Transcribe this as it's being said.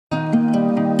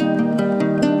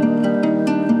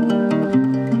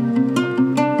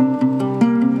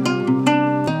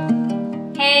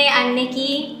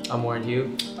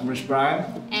Rich Brian.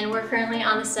 And we're currently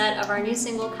on the set of our new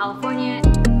single, California.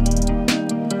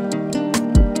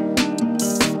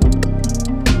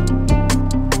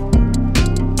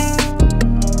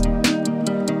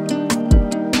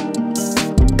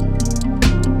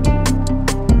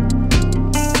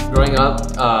 Growing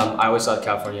up, I always thought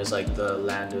California was like the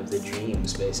land of the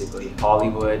dreams, basically.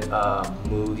 Hollywood,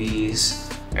 movies,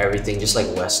 everything, just like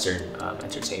Western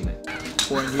entertainment.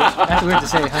 Warren Hue. That's weird to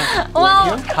say, huh?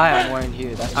 Well, Hi, I'm Warren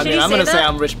Hue. That's I mean, I'm gonna say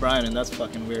I'm Rich Brian, and that's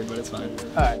fucking weird, but it's fine.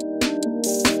 alright.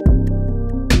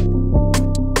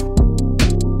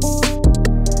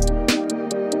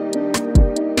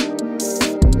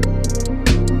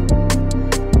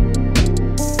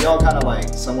 Y'all kind of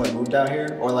like somewhat moved out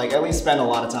here, or like at least spent a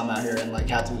lot of time out here and like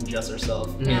had to adjust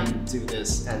ourselves into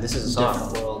this And this is a song.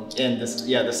 different world. And this,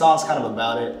 yeah, the song's kind of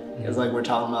about it. It's like we're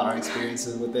talking about our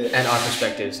experiences with it. And our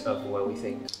perspectives of what we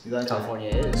think California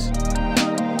is.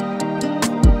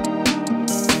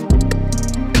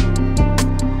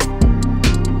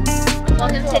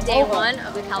 welcome to day one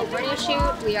of the California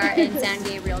shoot. We are in San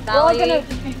Gabriel Valley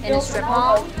in a strip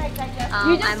mall.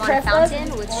 I'm on a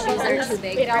fountain with shoes that are too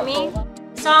big for me.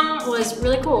 The song was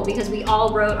really cool because we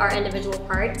all wrote our individual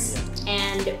parts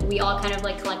and we all kind of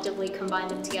like collectively combined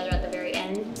them together at the very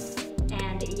end.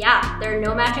 And yeah, there are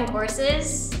no matching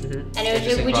choruses,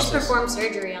 and we just performed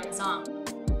surgery on the song.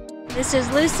 This is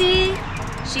Lucy.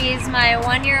 She's my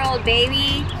 1-year-old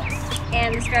baby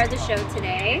and the star of the show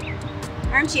today.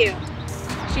 Aren't you?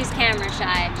 She's camera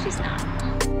shy, she's not.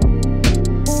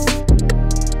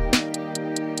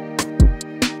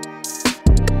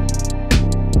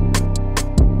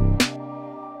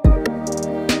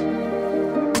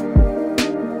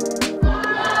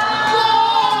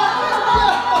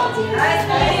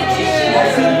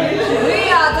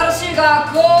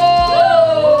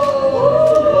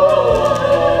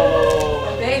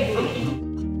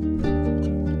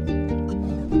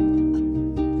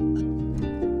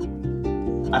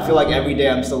 I feel like every day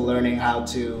I'm still learning how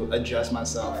to adjust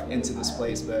myself into this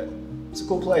place, but it's a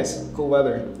cool place, cool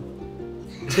weather.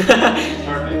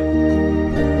 Perfect.